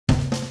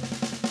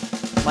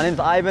My name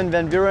is Ivan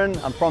van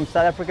Vuuren. I'm from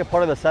South Africa,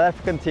 part of the South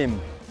African team.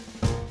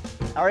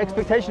 Our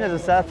expectation as a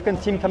South African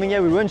team coming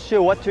here, we weren't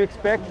sure what to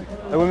expect,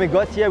 but when we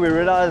got here we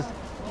realized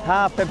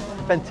how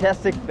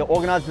fantastic the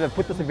organizers have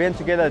put this event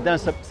together. They've done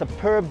a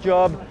superb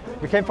job.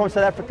 We came from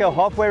South Africa,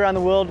 halfway around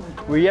the world.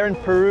 We're here in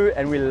Peru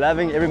and we're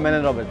loving every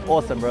minute of it. It's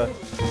awesome, bro.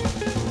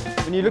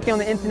 When you're looking on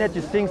the internet,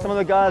 you're seeing some of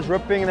the guys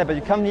ripping and that, but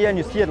you come here and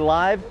you see it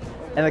live,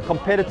 and the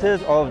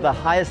competitors are of the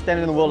highest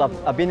standard in the world.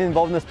 I've been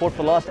involved in the sport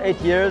for the last 8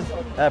 years,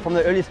 from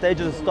the early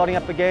stages of starting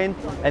up again,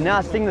 and now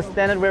seeing the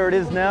standard where it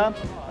is now,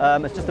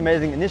 it's just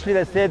amazing. Initially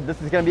they said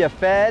this is going to be a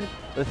fad.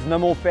 This is no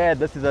more fad.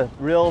 This is a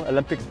real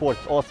Olympic sport.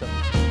 It's awesome.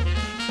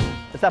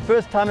 It's our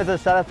first time as a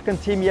South African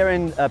team here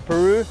in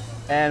Peru,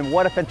 and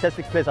what a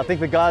fantastic place. I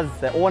think the guys,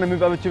 they all want to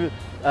move over to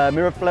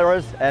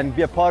Miraflores and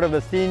be a part of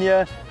the scene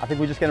here. I think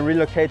we're just going to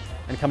relocate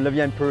and come live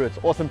here in Peru. It's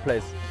an awesome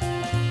place.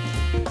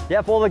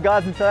 Yeah, for all the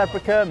guys in South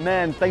Africa,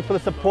 man, thanks for the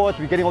support.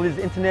 We're getting all these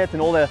internets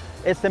and all the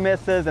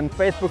SMSs and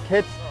Facebook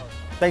hits.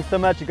 Thanks so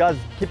much, you guys,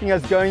 keeping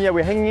us going here.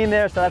 We're hanging in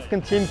there. South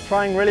African team's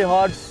trying really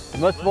hard.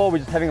 Most of all, we're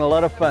just having a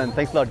lot of fun.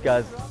 Thanks a lot,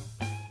 guys.